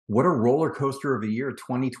What a roller coaster of a year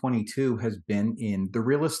 2022 has been in the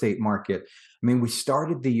real estate market. I mean, we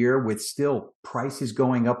started the year with still prices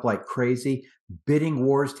going up like crazy, bidding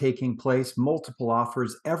wars taking place, multiple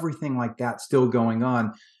offers, everything like that still going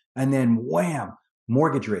on. And then wham,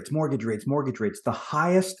 mortgage rates, mortgage rates, mortgage rates, the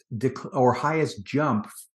highest jump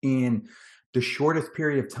in the shortest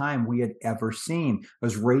period of time we had ever seen,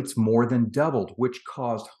 as rates more than doubled, which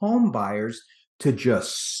caused home buyers to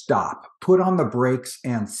just stop, put on the brakes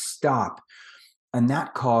and stop. And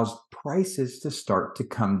that caused prices to start to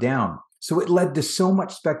come down. So it led to so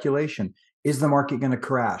much speculation. Is the market going to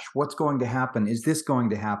crash? What's going to happen? Is this going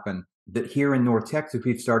to happen? That here in North Texas,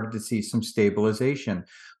 we've started to see some stabilization.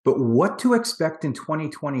 But what to expect in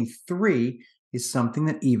 2023 is something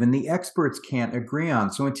that even the experts can't agree on.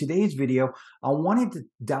 So in today's video, I wanted to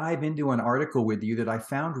dive into an article with you that I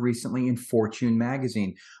found recently in Fortune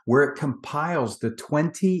magazine, where it compiles the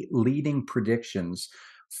 20 leading predictions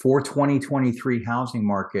for 2023 housing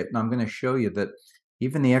market. And I'm going to show you that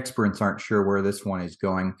even the experts aren't sure where this one is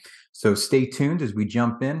going. So stay tuned as we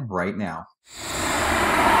jump in right now.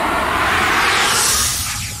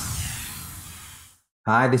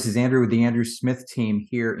 Hi, this is Andrew with the Andrew Smith team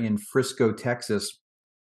here in Frisco, Texas.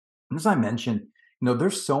 And as I mentioned,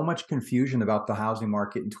 there's so much confusion about the housing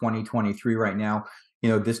market in 2023 right now.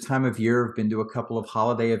 This time of year, I've been to a couple of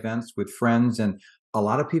holiday events with friends, and a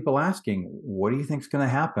lot of people asking, what do you think is going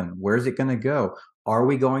to happen? Where's it going to go? Are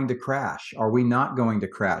we going to crash? Are we not going to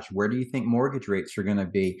crash? Where do you think mortgage rates are going to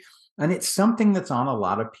be? And it's something that's on a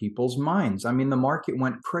lot of people's minds. I mean, the market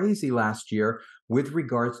went crazy last year with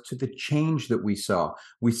regards to the change that we saw.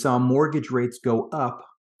 We saw mortgage rates go up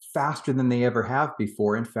faster than they ever have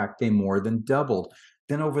before. In fact, they more than doubled.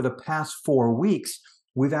 Then over the past 4 weeks,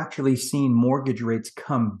 we've actually seen mortgage rates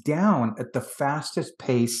come down at the fastest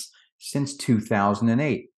pace since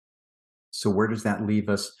 2008. So where does that leave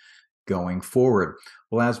us going forward?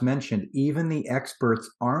 Well, as mentioned, even the experts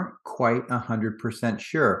aren't quite 100%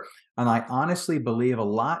 sure. And I honestly believe a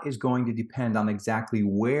lot is going to depend on exactly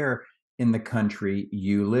where in the country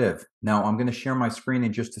you live. Now, I'm going to share my screen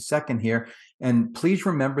in just a second here. And please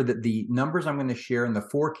remember that the numbers I'm going to share in the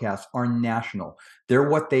forecast are national. They're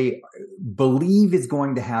what they believe is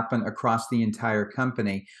going to happen across the entire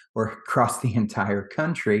company or across the entire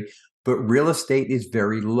country. But real estate is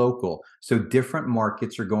very local. So different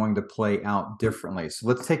markets are going to play out differently. So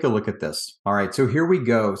let's take a look at this. All right, so here we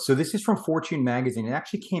go. So this is from Fortune magazine. It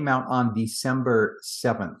actually came out on December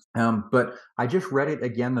 7th. But I just read it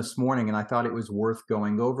again this morning and I thought it was worth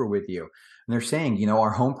going over with you. And they're saying, our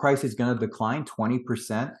home price is going to decline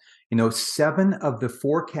 20%. 7 of the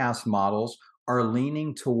forecast models are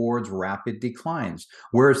leaning towards rapid declines,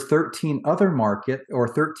 whereas 13 other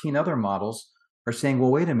models are saying, well,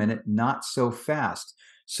 wait a minute, not so fast.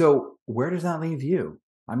 So where does that leave you?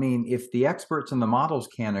 I mean, if the experts and the models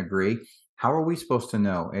can't agree, how are we supposed to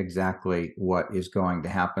know exactly what is going to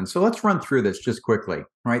happen? So let's run through this just quickly. All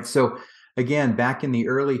right. So again, back in the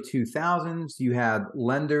early 2000s, you had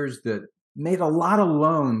lenders that made a lot of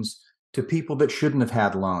loans to people that shouldn't have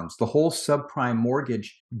had loans. The whole subprime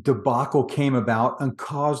mortgage debacle came about and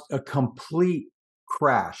caused a complete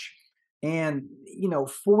crash. And,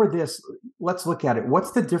 for this, let's look at it.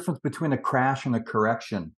 What's the difference between a crash and a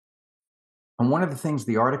correction? And one of the things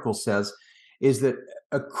the article says is that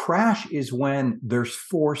a crash is when there's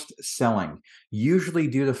forced selling, usually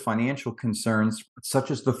due to financial concerns,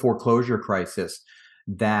 such as the foreclosure crisis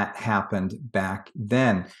that happened back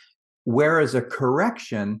then. Whereas a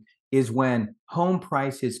correction is when home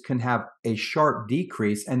prices can have a sharp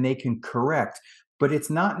decrease and they can correct, but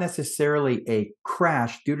it's not necessarily a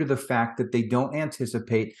crash due to the fact that they don't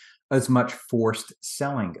anticipate as much forced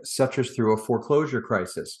selling, such as through a foreclosure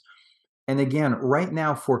crisis. And again, right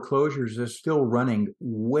now, foreclosures are still running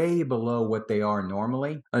way below what they are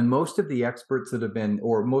normally. And most of the experts that have been,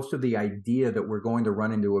 or most of the idea that we're going to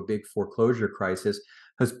run into a big foreclosure crisis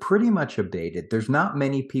has pretty much abated. There's not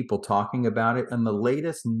many people talking about it. And the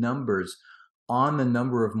latest numbers on the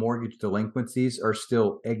number of mortgage delinquencies are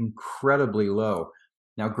still incredibly low.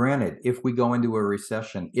 Now, granted, if we go into a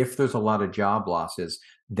recession, if there's a lot of job losses,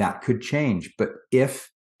 that could change. But if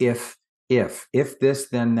this,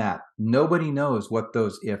 then that, nobody knows what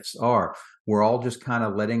those ifs are. We're all just kind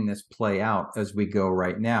of letting this play out as we go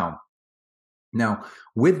right now. Now,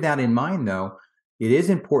 with that in mind, though, It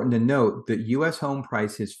is important to note that U.S. home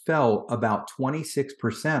prices fell about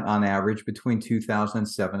 26% on average between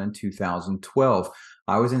 2007 and 2012.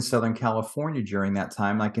 I was in Southern California during that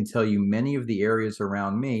time, and I can tell you many of the areas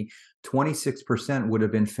around me, 26% would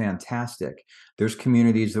have been fantastic. There's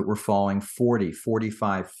communities that were falling 40,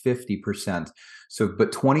 45, 50%. So,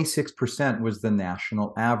 but 26% was the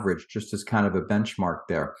national average, just as kind of a benchmark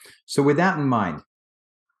there. So with that in mind,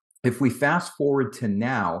 if we fast forward to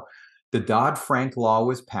now, the Dodd-Frank law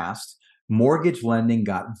was passed. Mortgage lending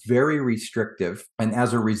got very restrictive. And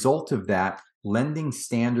as a result of that, lending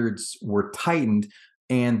standards were tightened.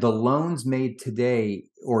 And the loans made today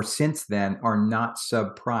or since then are not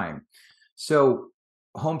subprime. So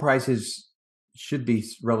home prices should be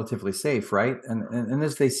relatively safe, right? And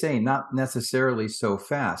as they say, not necessarily so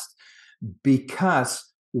fast.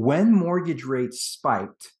 Because when mortgage rates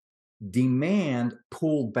spiked, demand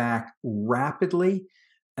pulled back rapidly,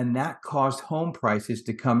 and that caused home prices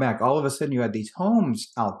to come back. All of a sudden, you had these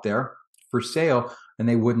homes out there for sale, and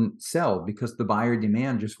they wouldn't sell because the buyer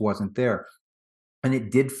demand just wasn't there. And it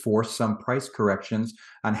did force some price corrections.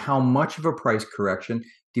 And how much of a price correction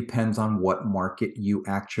depends on what market you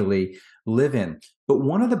actually live in. But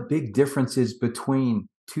one of the big differences between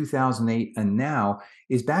 2008 and now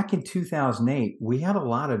is back in 2008, we had a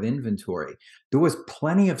lot of inventory. There was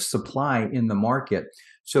plenty of supply in the market.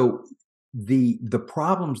 So the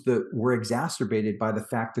problems that were exacerbated by the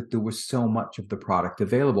fact that there was so much of the product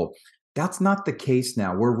available. That's not the case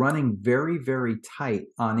now. We're running very, very tight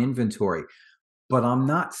on inventory. But I'm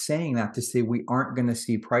not saying that to say we aren't going to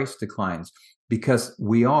see price declines, because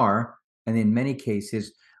we are, and in many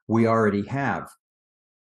cases, we already have.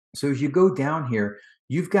 So as you go down here,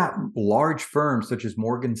 you've got large firms such as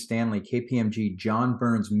Morgan Stanley, KPMG, John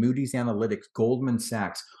Burns, Moody's Analytics, Goldman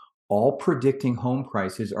Sachs, all predicting home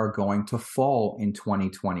prices are going to fall in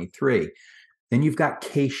 2023. Then you've got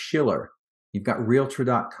Case-Shiller, you've got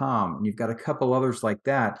Realtor.com, and you've got a couple others like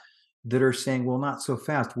that are saying, well, not so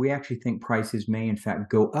fast. We actually think prices may, in fact,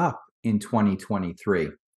 go up in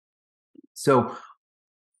 2023. So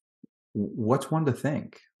what's one to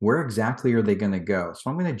think? Where exactly are they going to go? So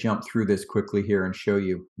I'm going to jump through this quickly here and show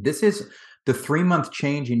you. This is the 3-month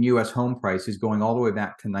change in U.S. home prices going all the way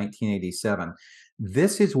back to 1987.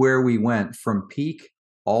 This is where we went from peak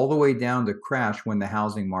all the way down to crash when the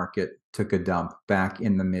housing market took a dump back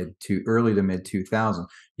in the early to mid 2000.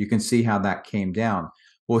 You can see how that came down.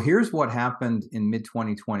 Well, here's what happened in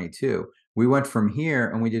mid-2022. We went from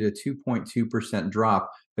here and we did a 2.2%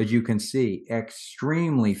 drop, as you can see,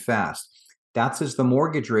 extremely fast. That's as the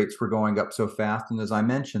mortgage rates were going up so fast. And as I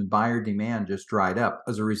mentioned, buyer demand just dried up.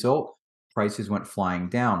 As a result, prices went flying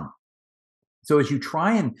down. So as you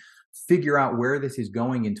try and figure out where this is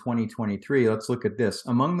going in 2023, let's look at this.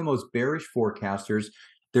 Among the most bearish forecasters,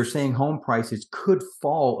 they're saying home prices could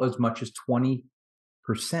fall as much as 20%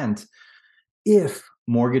 if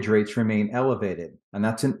mortgage rates remain elevated. And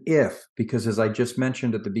that's an if, because as I just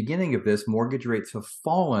mentioned at the beginning of this, mortgage rates have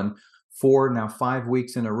fallen for now 5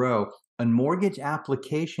 weeks in a row, and mortgage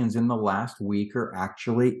applications in the last week are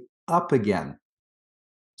actually up again.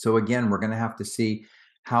 So again, we're going to have to see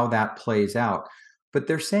how that plays out. But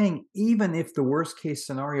they're saying even if the worst case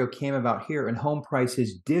scenario came about here and home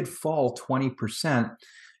prices did fall 20%,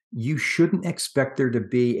 you shouldn't expect there to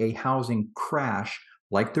be a housing crash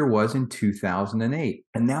like there was in 2008.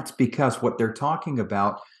 And that's because what they're talking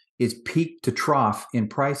about is peak to trough in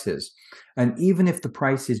prices. And even if the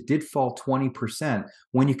prices did fall 20%,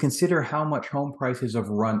 when you consider how much home prices have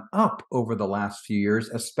run up over the last few years,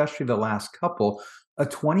 especially the last couple, a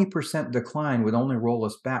 20% decline would only roll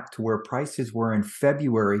us back to where prices were in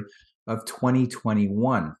February of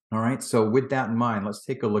 2021. All right. So with that in mind, let's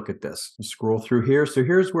take a look at this. Scroll through here. So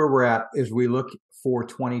here's where we're at as we look for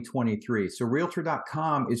 2023. So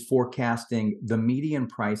Realtor.com is forecasting the median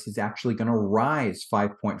price is actually going to rise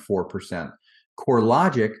 5.4%.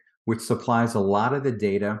 CoreLogic, which supplies a lot of the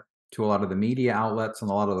data to a lot of the media outlets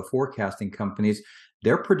and a lot of the forecasting companies,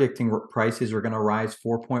 they're predicting prices are going to rise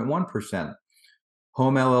 4.1%.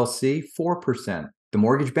 Home LLC, 4%. The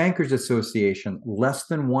Mortgage Bankers Association, less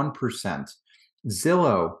than 1%.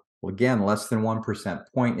 Zillow, well, again, less than 1%,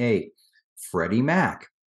 0.8%. Freddie Mac,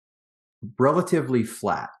 relatively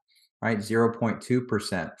flat, right?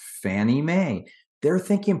 0.2%. Fannie Mae, they're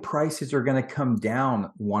thinking prices are going to come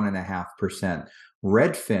down 1.5%.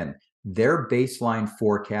 Redfin, their baseline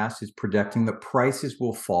forecast is predicting that prices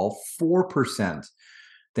will fall 4%.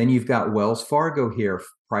 Then you've got Wells Fargo here,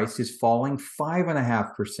 prices falling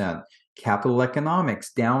 5.5%. Capital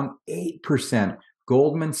Economics down 8%.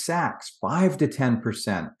 Goldman Sachs 5 to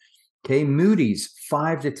 10%. Okay, Moody's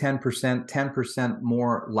 5 to 10%, 10%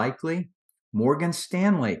 more likely. Morgan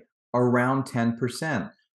Stanley, around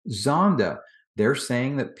 10%. Zonda, they're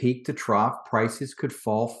saying that peak to trough prices could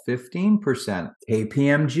fall 15%.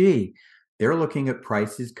 KPMG, they're looking at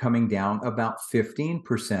prices coming down about 15%.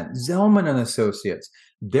 Zelman and Associates,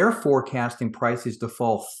 they're forecasting prices to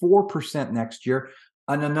fall 4% next year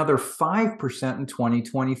and another 5% in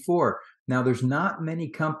 2024. Now, there's not many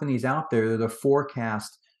companies out there that have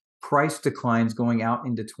forecast price declines going out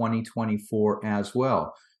into 2024 as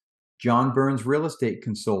well. John Burns Real Estate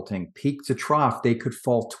Consulting, peak to trough, they could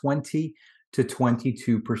fall 20 to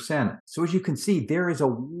 22%. So as you can see, there is a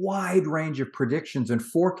wide range of predictions and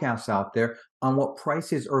forecasts out there on what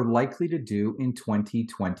prices are likely to do in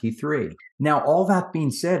 2023. Now, all that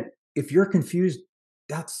being said, if you're confused,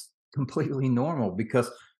 that's completely normal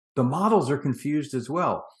because the models are confused as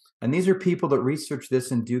well. And these are people that research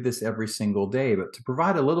this and do this every single day. But to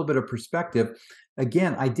provide a little bit of perspective,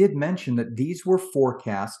 again, I did mention that these were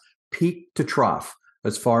forecasts peak to trough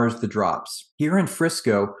as far as the drops. Here in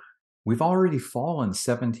Frisco, we've already fallen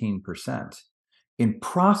 17%. In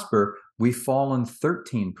Prosper, we've fallen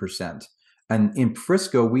 13%. And in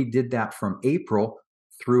Frisco, we did that from April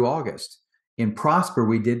through August. In Prosper,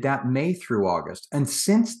 we did that May through August. And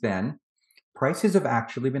since then, prices have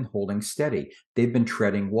actually been holding steady. They've been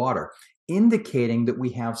treading water, indicating that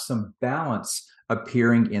we have some balance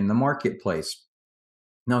appearing in the marketplace.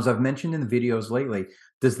 Now, as I've mentioned in the videos lately,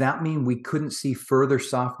 does that mean we couldn't see further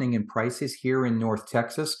softening in prices here in North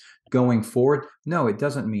Texas going forward? No, it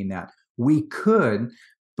doesn't mean that. We could,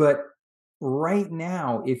 but right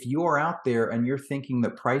now, if you're out there and you're thinking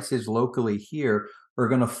that prices locally here are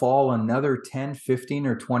going to fall another 10, 15,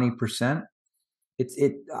 or 20%,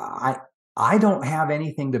 I don't have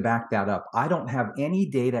anything to back that up. I don't have any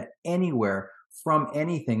data anywhere from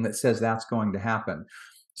anything that says that's going to happen.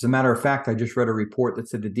 As a matter of fact, I just read a report that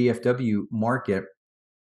said the DFW market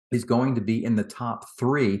is going to be in the top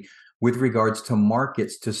 3 with regards to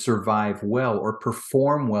markets to survive well or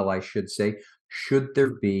perform well, I should say, should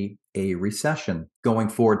there be a recession going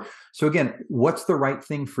forward. So again, what's the right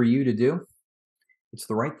thing for you to do? It's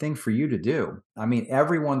the right thing for you to do. I mean,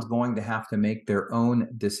 everyone's going to have to make their own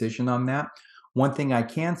decision on that. One thing I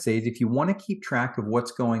can say is if you want to keep track of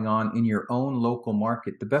what's going on in your own local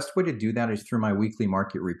market, the best way to do that is through my weekly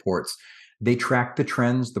market reports. They track the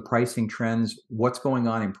trends, the pricing trends, what's going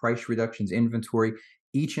on in price reductions, inventory,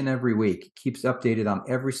 each and every week. It keeps updated on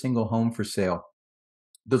every single home for sale.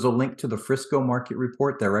 There's a link to the Frisco market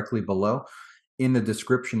report directly below in the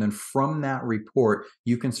description. And from that report,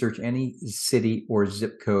 you can search any city or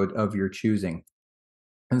zip code of your choosing.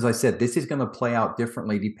 As I said, this is going to play out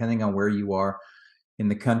differently depending on where you are in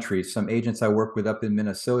the country. Some agents I work with up in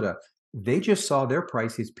Minnesota, they just saw their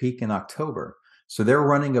prices peak in October. So they're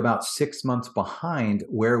running about 6 months behind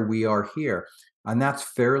where we are here. And that's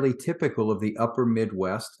fairly typical of the upper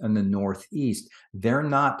Midwest and the Northeast. They're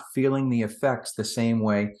not feeling the effects the same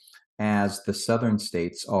way as the southern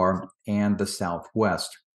states are and the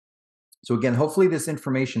Southwest. So again, hopefully this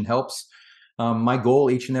information helps. My goal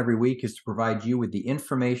each and every week is to provide you with the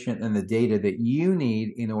information and the data that you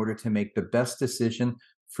need in order to make the best decision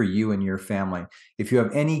for you and your family. If you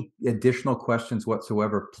have any additional questions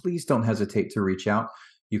whatsoever, please don't hesitate to reach out.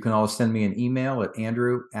 You can always send me an email at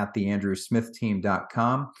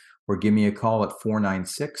andrew@theandrewsmithteam.com or give me a call at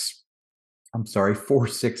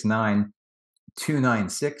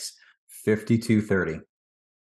 469-296-5230.